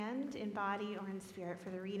in body or in spirit for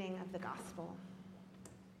the reading of the gospel.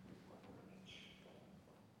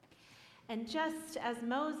 And just as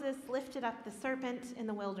Moses lifted up the serpent in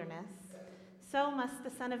the wilderness, so must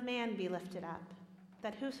the Son of Man be lifted up,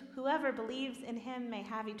 that whoever believes in him may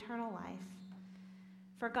have eternal life.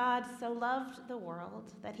 For God so loved the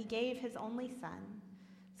world that he gave his only Son,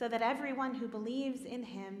 so that everyone who believes in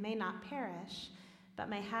him may not perish, but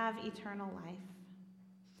may have eternal life.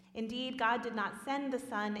 Indeed, God did not send the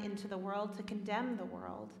Son into the world to condemn the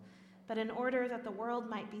world, but in order that the world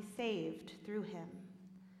might be saved through him.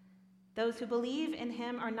 Those who believe in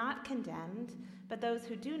him are not condemned, but those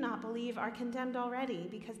who do not believe are condemned already,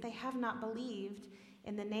 because they have not believed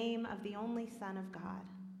in the name of the only Son of God.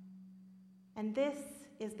 And this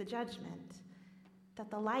is the judgment,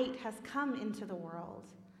 that the light has come into the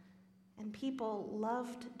world, and people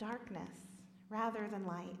loved darkness rather than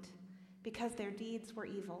light, because their deeds were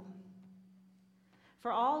evil.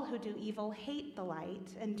 For all who do evil hate the light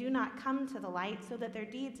and do not come to the light, so that their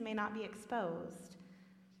deeds may not be exposed.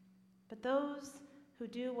 But those who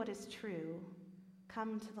do what is true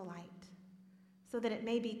come to the light, so that it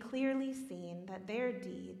may be clearly seen that their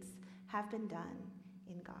deeds have been done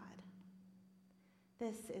in God.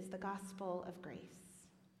 This is the gospel of grace.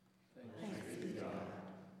 Thanks be to God.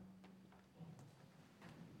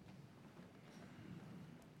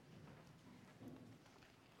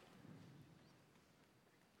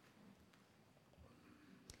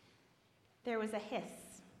 There was a hiss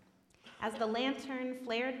as the lantern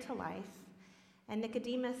flared to life, and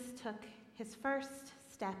Nicodemus took his first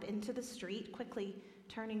step into the street, quickly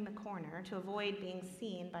turning the corner to avoid being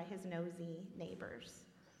seen by his nosy neighbors.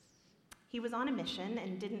 He was on a mission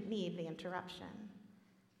and didn't need the interruption.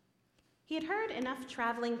 He had heard enough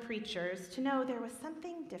traveling preachers to know there was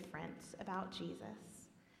something different about Jesus.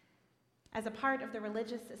 As a part of the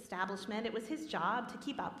religious establishment, it was his job to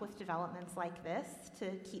keep up with developments like this,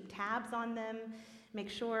 to keep tabs on them, make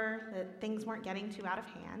sure that things weren't getting too out of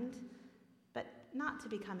hand, but not to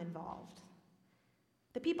become involved.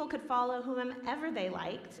 The people could follow whomever they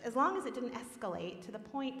liked, as long as it didn't escalate to the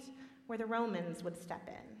point where the Romans would step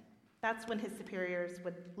in. That's when his superiors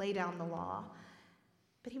would lay down the law.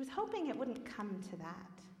 But he was hoping it wouldn't come to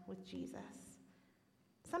that with Jesus.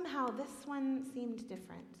 Somehow this one seemed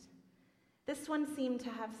different. This one seemed to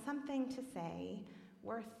have something to say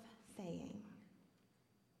worth saying.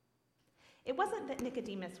 It wasn't that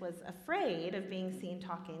Nicodemus was afraid of being seen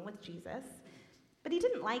talking with Jesus, but he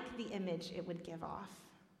didn't like the image it would give off,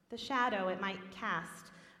 the shadow it might cast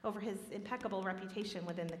over his impeccable reputation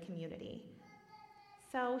within the community.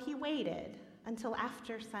 So he waited until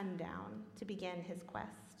after sundown to begin his quest.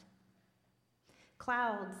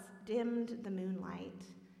 Clouds dimmed the moonlight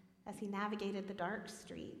as he navigated the dark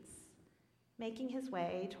streets, making his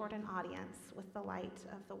way toward an audience with the light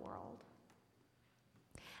of the world.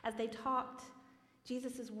 As they talked,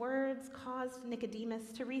 Jesus' words caused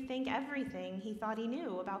Nicodemus to rethink everything he thought he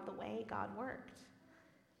knew about the way God worked.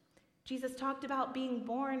 Jesus talked about being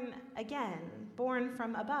born again, born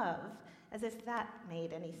from above, as if that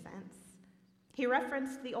made any sense. He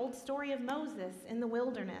referenced the old story of Moses in the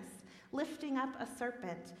wilderness, lifting up a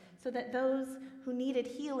serpent so that those who needed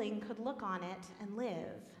healing could look on it and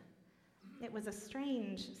live. It was a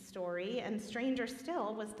strange story, and stranger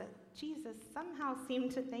still was that Jesus somehow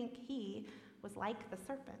seemed to think he was like the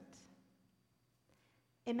serpent.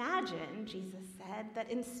 Imagine, Jesus said, that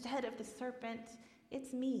instead of the serpent,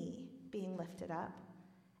 it's me being lifted up.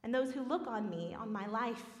 And those who look on me, on my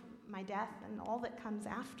life, my death, and all that comes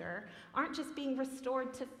after, aren't just being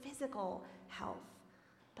restored to physical health,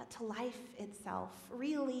 but to life itself,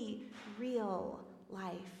 really real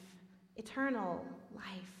life, eternal life.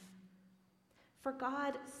 For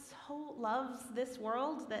God so loves this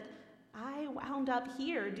world that I wound up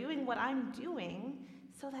here doing what I'm doing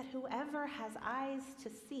so that whoever has eyes to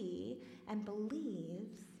see and believes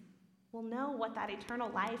will know what that eternal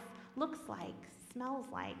life looks like, smells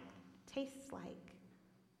like, tastes like.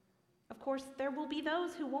 Of course, there will be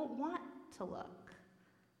those who won't want to look.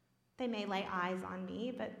 They may lay eyes on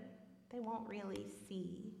me, but they won't really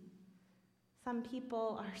see. Some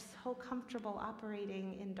people are so comfortable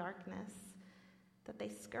operating in darkness that they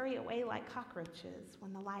scurry away like cockroaches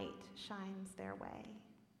when the light shines their way.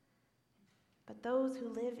 But those who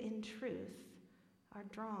live in truth are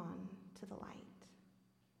drawn to the light.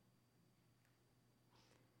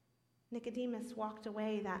 Nicodemus walked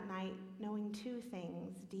away that night knowing two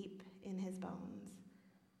things deep in his bones.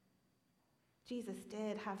 Jesus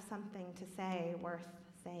did have something to say worth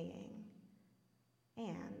saying.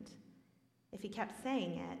 And if he kept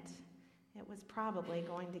saying it, it was probably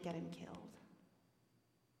going to get him killed.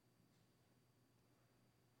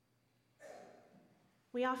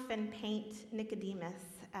 We often paint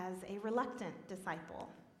Nicodemus as a reluctant disciple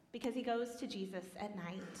because he goes to Jesus at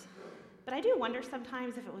night. But I do wonder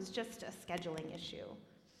sometimes if it was just a scheduling issue.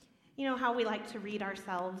 You know how we like to read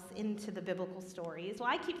ourselves into the biblical stories? Well,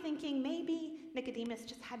 I keep thinking maybe Nicodemus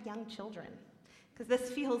just had young children, because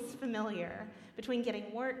this feels familiar, between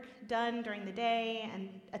getting work done during the day and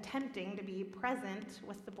attempting to be present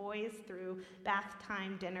with the boys through bath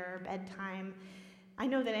time, dinner, bedtime. I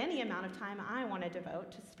know that any amount of time I want to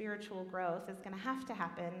devote to spiritual growth is going to have to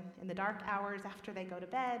happen in the dark hours after they go to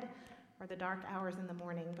bed or the dark hours in the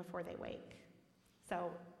morning before they wake. So,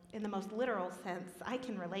 in the most literal sense, I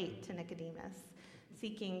can relate to Nicodemus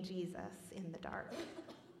seeking Jesus in the dark.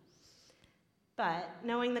 But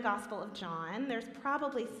knowing the Gospel of John, there's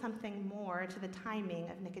probably something more to the timing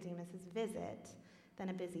of Nicodemus' visit than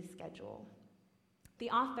a busy schedule. The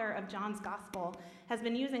author of John's Gospel has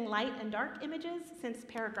been using light and dark images since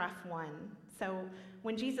paragraph 1. So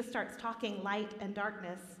when Jesus starts talking light and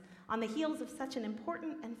darkness on the heels of such an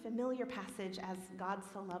important and familiar passage as God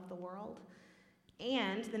so loved the world,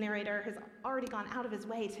 and the narrator has already gone out of his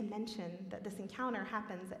way to mention that this encounter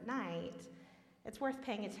happens at night, it's worth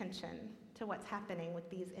paying attention to what's happening with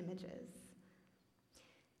these images.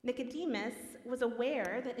 Nicodemus was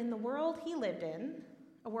aware that in the world he lived in,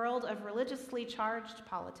 a world of religiously charged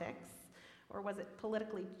politics, or was it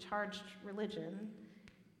politically charged religion,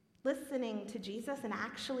 listening to Jesus and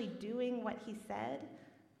actually doing what he said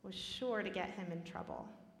was sure to get him in trouble.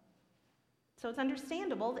 So it's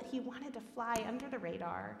understandable that he wanted to fly under the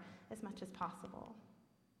radar as much as possible.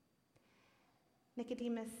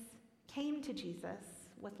 Nicodemus came to Jesus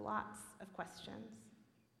with lots of questions.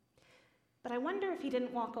 But I wonder if he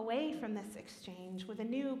didn't walk away from this exchange with a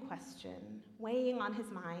new question weighing on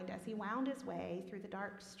his mind as he wound his way through the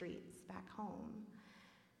dark streets back home.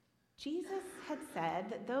 Jesus had said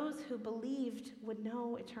that those who believed would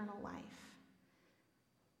know eternal life.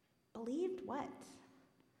 Believed what?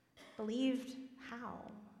 Believed how?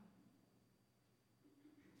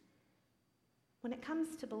 When it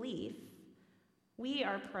comes to belief, we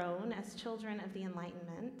are prone, as children of the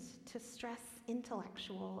Enlightenment, to stress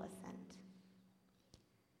intellectual assent.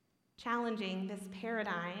 Challenging this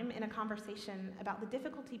paradigm in a conversation about the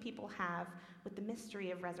difficulty people have with the mystery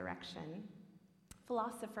of resurrection,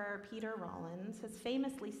 philosopher Peter Rollins has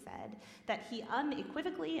famously said that he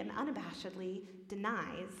unequivocally and unabashedly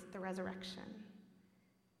denies the resurrection.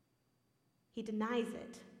 He denies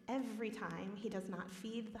it every time he does not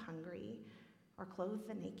feed the hungry or clothe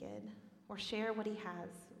the naked or share what he has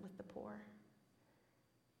with the poor.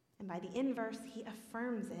 And by the inverse, he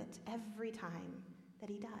affirms it every time that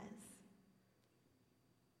he does.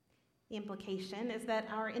 The implication is that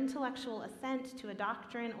our intellectual assent to a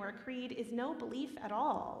doctrine or a creed is no belief at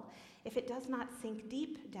all if it does not sink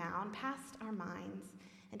deep down past our minds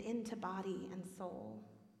and into body and soul.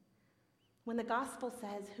 When the gospel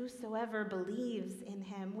says, "Whosoever believes in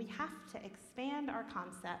him," we have to expand our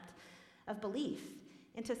concept of belief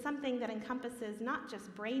into something that encompasses not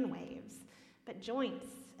just brain waves, but joints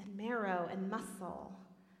and marrow and muscle,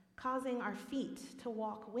 causing our feet to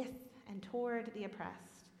walk with and toward the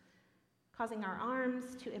oppressed, causing our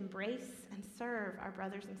arms to embrace and serve our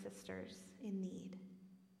brothers and sisters in need.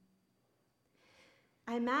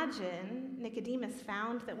 I imagine Nicodemus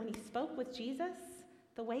found that when he spoke with Jesus,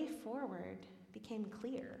 the way forward became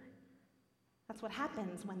clear. That's what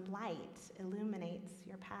happens when light illuminates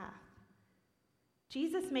your path.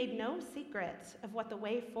 Jesus made no secret of what the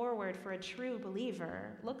way forward for a true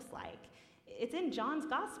believer looks like. It's in John's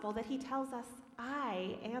gospel that he tells us,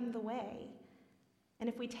 "I am the way." And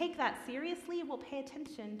if we take that seriously, we'll pay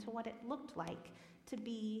attention to what it looked like to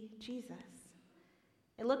be Jesus.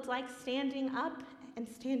 It looked like standing up and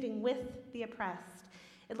standing with the oppressed.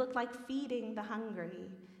 It looked like feeding the hungry.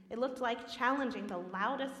 It looked like challenging the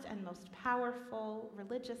loudest and most powerful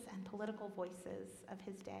religious and political voices of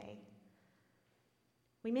his day.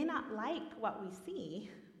 We may not like what we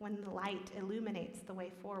see when the light illuminates the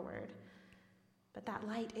way forward, but that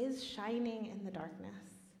light is shining in the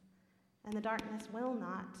darkness, and the darkness will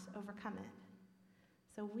not overcome it.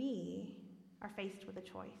 So we are faced with a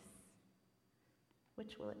choice.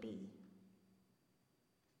 Which will it be?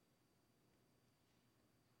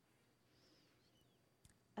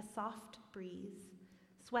 A soft breeze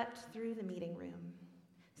swept through the meeting room,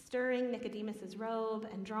 stirring Nicodemus's robe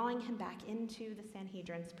and drawing him back into the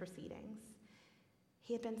Sanhedrin's proceedings.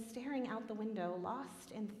 He had been staring out the window,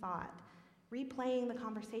 lost in thought, replaying the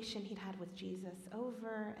conversation he'd had with Jesus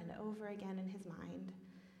over and over again in his mind,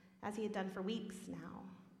 as he had done for weeks now.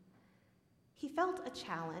 He felt a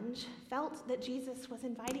challenge, felt that Jesus was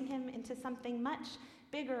inviting him into something much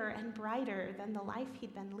bigger and brighter than the life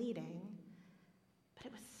he'd been leading, but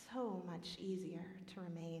it was so much easier to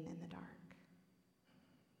remain in the dark.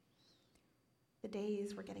 The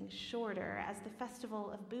days were getting shorter as the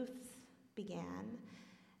Festival of Booths began,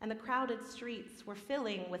 and the crowded streets were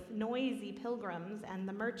filling with noisy pilgrims and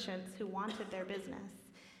the merchants who wanted their business,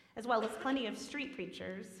 as well as plenty of street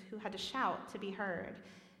preachers who had to shout to be heard.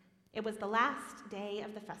 It was the last day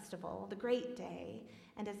of the festival, the great day,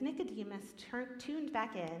 and as Nicodemus tuned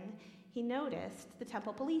back in, he noticed the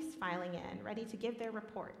temple police filing in, ready to give their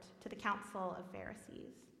report to the council of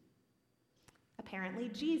Pharisees. Apparently,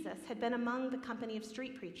 Jesus had been among the company of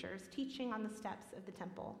street preachers teaching on the steps of the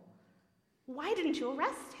temple. "Why didn't you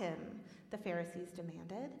arrest him?" the Pharisees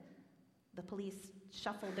demanded. The police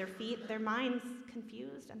shuffled their feet, their minds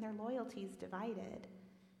confused and their loyalties divided.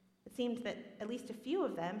 It seemed that at least a few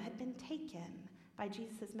of them had been taken by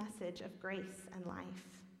Jesus' message of grace and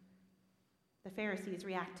life. The Pharisees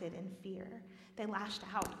reacted in fear. They lashed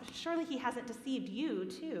out, "Surely he hasn't deceived you,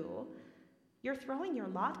 too. You're throwing your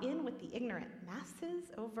lot in with the ignorant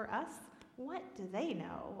masses over us? What do they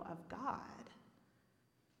know of God?"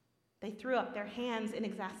 They threw up their hands in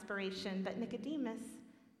exasperation, but Nicodemus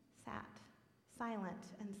sat,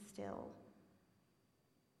 silent and still.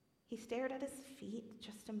 He stared at his feet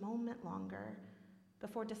just a moment longer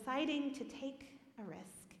before deciding to take a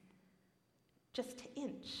risk, just to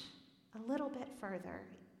inch a little bit further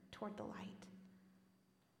toward the light.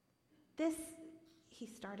 He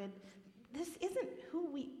started, "This isn't who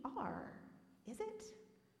we are, is it?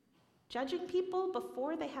 Judging people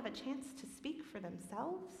before they have a chance to speak for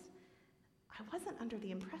themselves? I wasn't under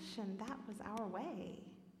the impression that was our way."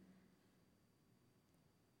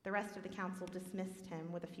 The rest of the council dismissed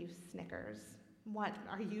him with a few snickers. "What,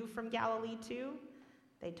 are you from Galilee too?"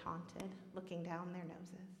 they taunted, looking down their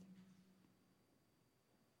noses.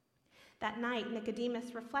 That night,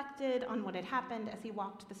 Nicodemus reflected on what had happened as he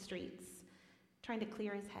walked the streets, trying to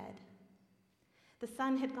clear his head. The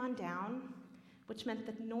sun had gone down, which meant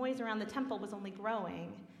the noise around the temple was only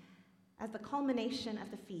growing as the culmination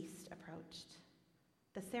of the feast approached,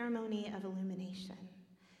 the ceremony of illumination.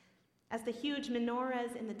 As the huge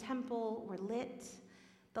menorahs in the temple were lit,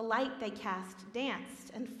 the light they cast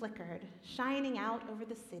danced and flickered, shining out over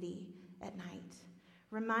the city at night,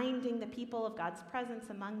 reminding the people of God's presence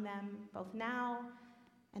among them, both now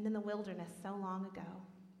and in the wilderness so long ago,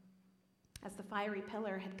 as the fiery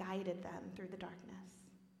pillar had guided them through the darkness.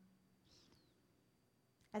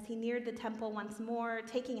 As he neared the temple once more,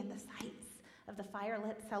 taking in the sights of the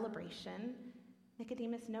fire-lit celebration,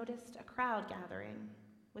 Nicodemus noticed a crowd gathering,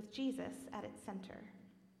 with Jesus at its center.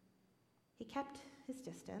 He kept his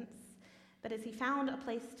distance, but as he found a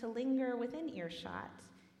place to linger within earshot,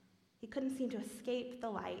 he couldn't seem to escape the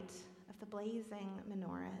light of the blazing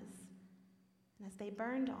menorahs. And as they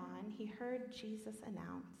burned on, he heard Jesus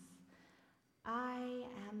announce, "I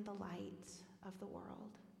am the light of the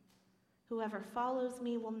world. Whoever follows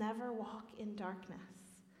me will never walk in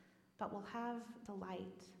darkness, but will have the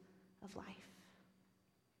light of life."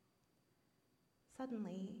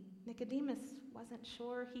 Suddenly, Nicodemus wasn't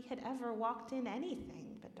sure he had ever walked in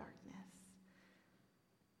anything but darkness.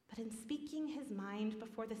 But in speaking his mind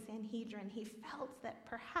before the Sanhedrin, he felt that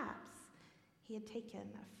perhaps he had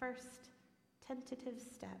taken a first tentative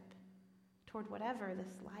step toward whatever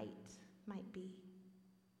this light might be.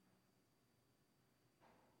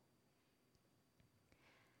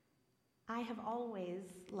 I have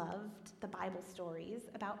always loved the Bible stories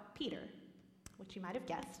about Peter, which you might have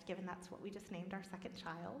guessed, given that's what we just named our second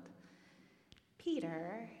child.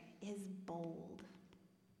 Peter is bold.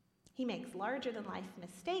 He makes larger-than-life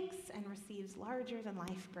mistakes and receives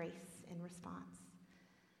larger-than-life grace in response.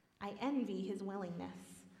 I envy his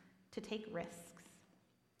willingness to take risks.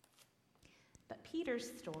 But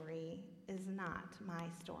Peter's story is not my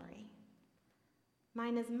story.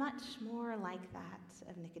 Mine is much more like that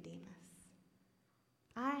of Nicodemus.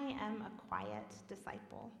 I am a quiet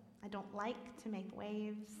disciple. I don't like to make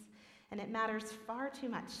waves, and it matters far too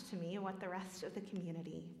much to me what the rest of the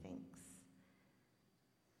community thinks.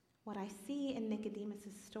 What I see in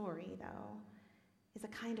Nicodemus' story, though, is a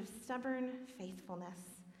kind of stubborn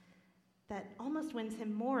faithfulness that almost wins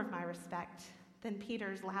him more of my respect than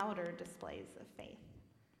Peter's louder displays of faith.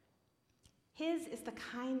 His is the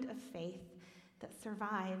kind of faith that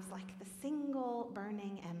survives like the single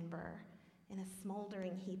burning ember in a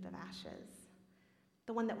smoldering heap of ashes.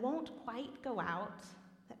 The one that won't quite go out,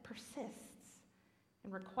 that persists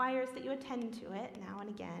and requires that you attend to it now and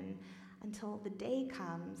again until the day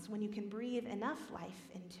comes when you can breathe enough life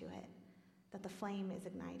into it that the flame is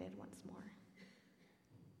ignited once more.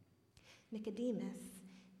 Nicodemus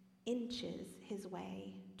inches his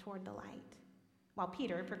way toward the light, while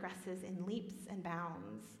Peter progresses in leaps and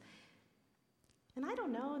bounds. And I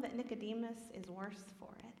don't know that Nicodemus is worse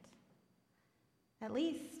for it. At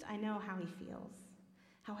least I know how he feels,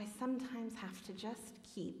 how I sometimes have to just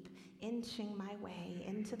keep inching my way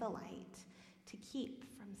into the light to keep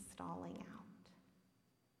from stalling out.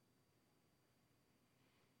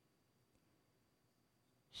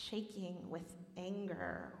 Shaking with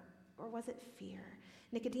anger, or was it fear,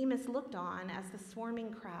 Nicodemus looked on as the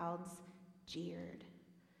swarming crowds jeered.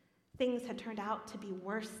 Things had turned out to be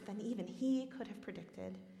worse than even he could have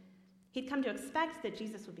predicted. He'd come to expect that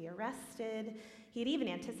Jesus would be arrested. He'd even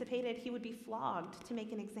anticipated he would be flogged to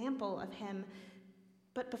make an example of him.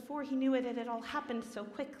 But before he knew it, it had all happened so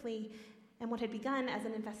quickly, and what had begun as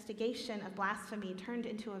an investigation of blasphemy turned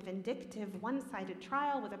into a vindictive, one-sided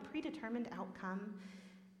trial with a predetermined outcome.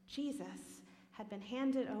 Jesus had been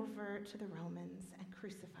handed over to the Romans and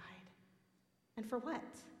crucified. And for what?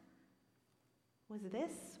 Was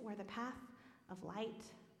this where the path of light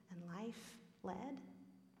and life led?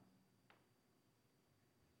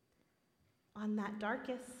 On that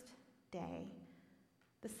darkest day,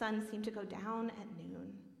 the sun seemed to go down at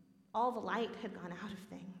noon. All the light had gone out of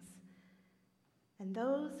things. And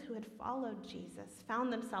those who had followed Jesus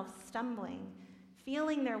found themselves stumbling,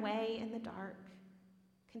 feeling their way in the dark,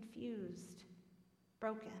 confused,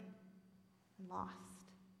 broken, and lost.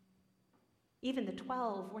 Even the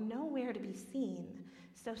 12 were nowhere to be seen,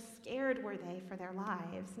 so scared were they for their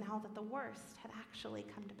lives now that the worst had actually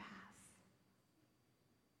come to pass.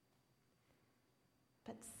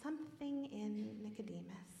 But something in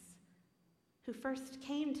Nicodemus, who first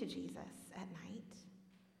came to Jesus at night,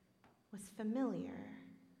 was familiar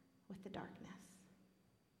with the darkness.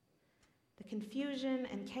 The confusion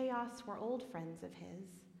and chaos were old friends of his.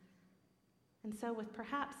 And so, with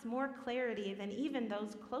perhaps more clarity than even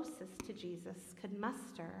those closest to Jesus could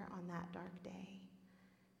muster on that dark day,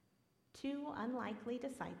 two unlikely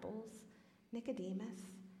disciples, Nicodemus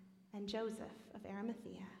and Joseph of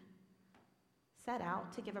Arimathea, set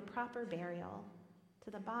out to give a proper burial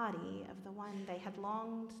to the body of the one they had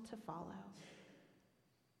longed to follow.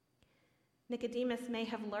 Nicodemus may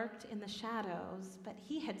have lurked in the shadows, but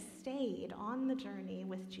he had stayed on the journey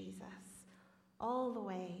with Jesus all the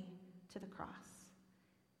way to the cross.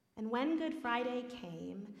 And when Good Friday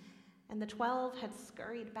came and the 12 had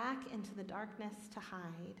scurried back into the darkness to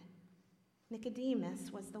hide,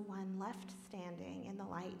 Nicodemus was the one left standing in the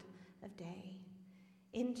light of day,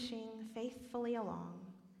 inching faithfully along,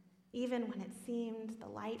 even when it seemed the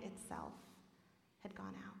light itself had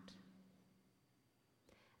gone out.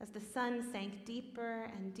 As the sun sank deeper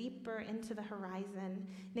and deeper into the horizon,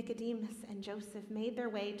 Nicodemus and Joseph made their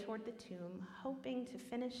way toward the tomb, hoping to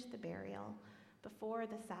finish the burial before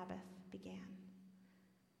the Sabbath began.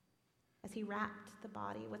 As he wrapped the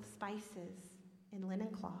body with spices in linen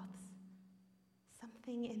cloths,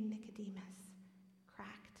 something in Nicodemus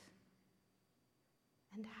cracked,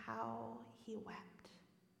 and how he wept.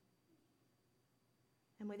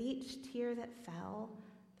 And with each tear that fell,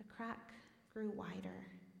 the crack grew wider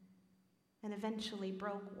and eventually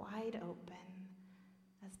broke wide open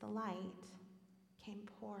as the light came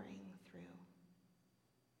pouring through.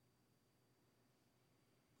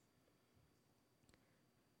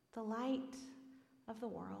 The light of the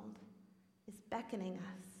world is beckoning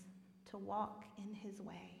us to walk in his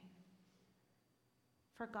way.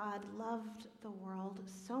 For God loved the world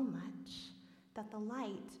so much that the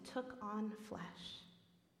light took on flesh,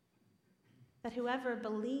 that whoever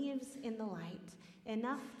believes in the light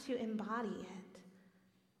enough to embody it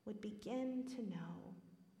would begin to know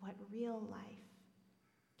what real life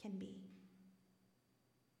can be.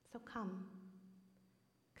 So come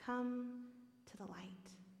to the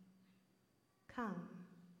light. Come